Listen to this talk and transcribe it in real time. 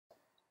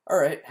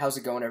Alright, how's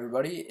it going,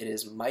 everybody? It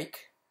is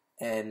Mike,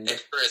 and Hey,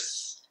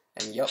 Chris.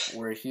 yep,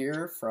 we're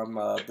here from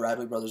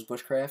Bradley Brothers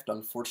Bushcraft.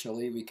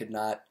 Unfortunately, we could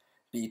not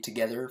be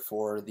together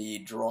for the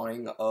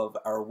drawing of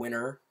our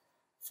winner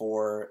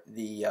for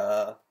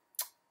the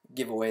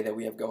giveaway that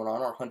we have going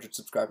on, our 100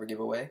 subscriber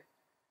giveaway.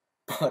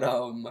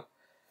 But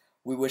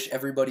we wish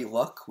everybody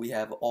luck. We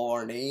have all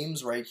our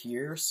names right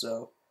here,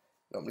 so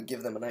I'm going to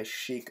give them a nice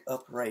shake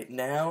up right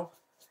now.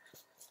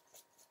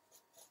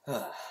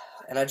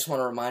 And I just want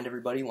to remind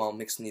everybody while I'm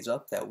mixing these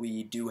up that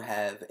we do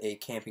have a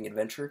camping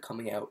adventure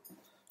coming out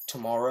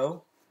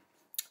tomorrow,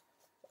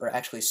 or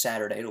actually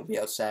Saturday. It'll be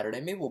out Saturday.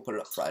 Maybe we'll put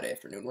it up Friday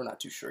afternoon. We're not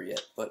too sure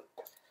yet. But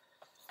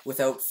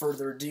without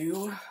further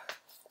ado,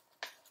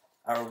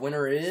 our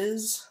winner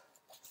is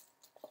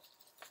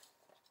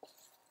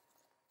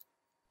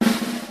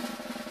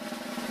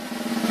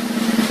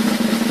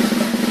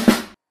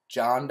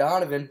John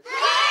Donovan.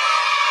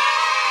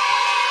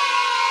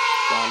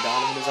 John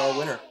Donovan is our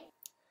winner.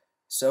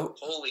 So,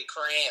 Holy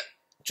crap.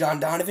 John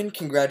Donovan,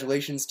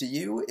 congratulations to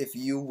you. If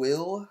you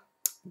will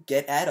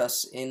get at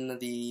us in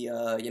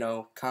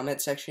the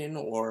comment section,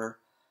 or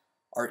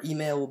our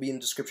email will be in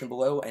the description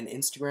below, and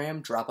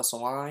Instagram, drop us a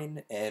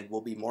line, and we'll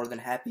be more than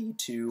happy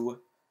to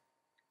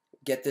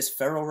get this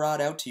ferro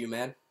rod out to you,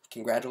 man.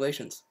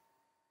 Congratulations.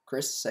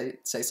 Chris, say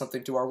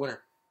something to our winner.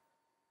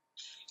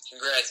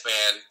 Congrats,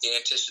 man. The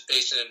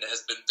anticipation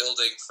has been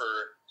building for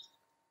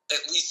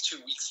at least 2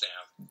 weeks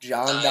now.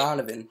 John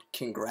Donovan,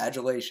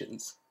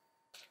 congratulations.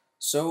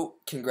 So,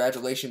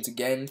 congratulations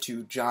again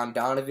to John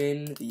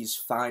Donovan. These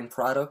fine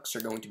products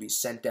are going to be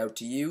sent out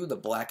to you, the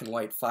black and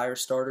white fire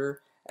starter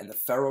and the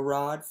ferro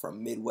rod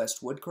from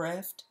Midwest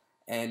Woodcraft.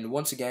 And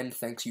once again,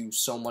 thank you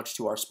so much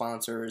to our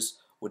sponsors,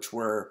 which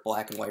were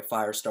Black and White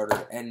Fire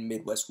Starter and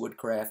Midwest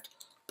Woodcraft,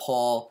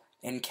 Paul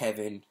and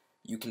Kevin.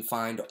 You can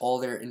find all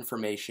their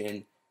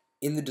information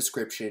in the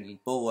description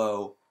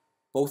below.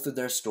 Both of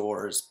their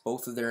stores,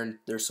 both of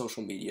their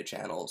social media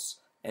channels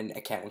and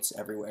accounts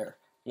everywhere.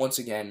 Once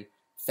again,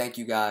 thank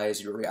you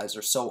guys. You guys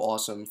are so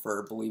awesome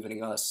for believing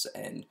in us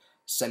and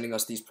sending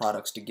us these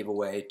products to give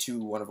away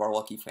to one of our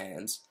lucky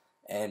fans.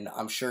 And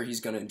I'm sure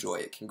he's going to enjoy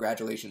it.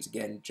 Congratulations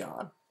again,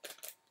 John.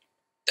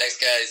 Thanks,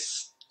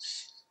 guys.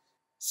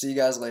 See you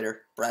guys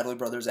later. Bradley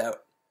Brothers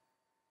out.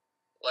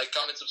 Like,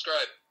 comment,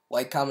 subscribe.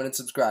 Like, comment, and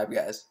subscribe,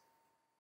 guys.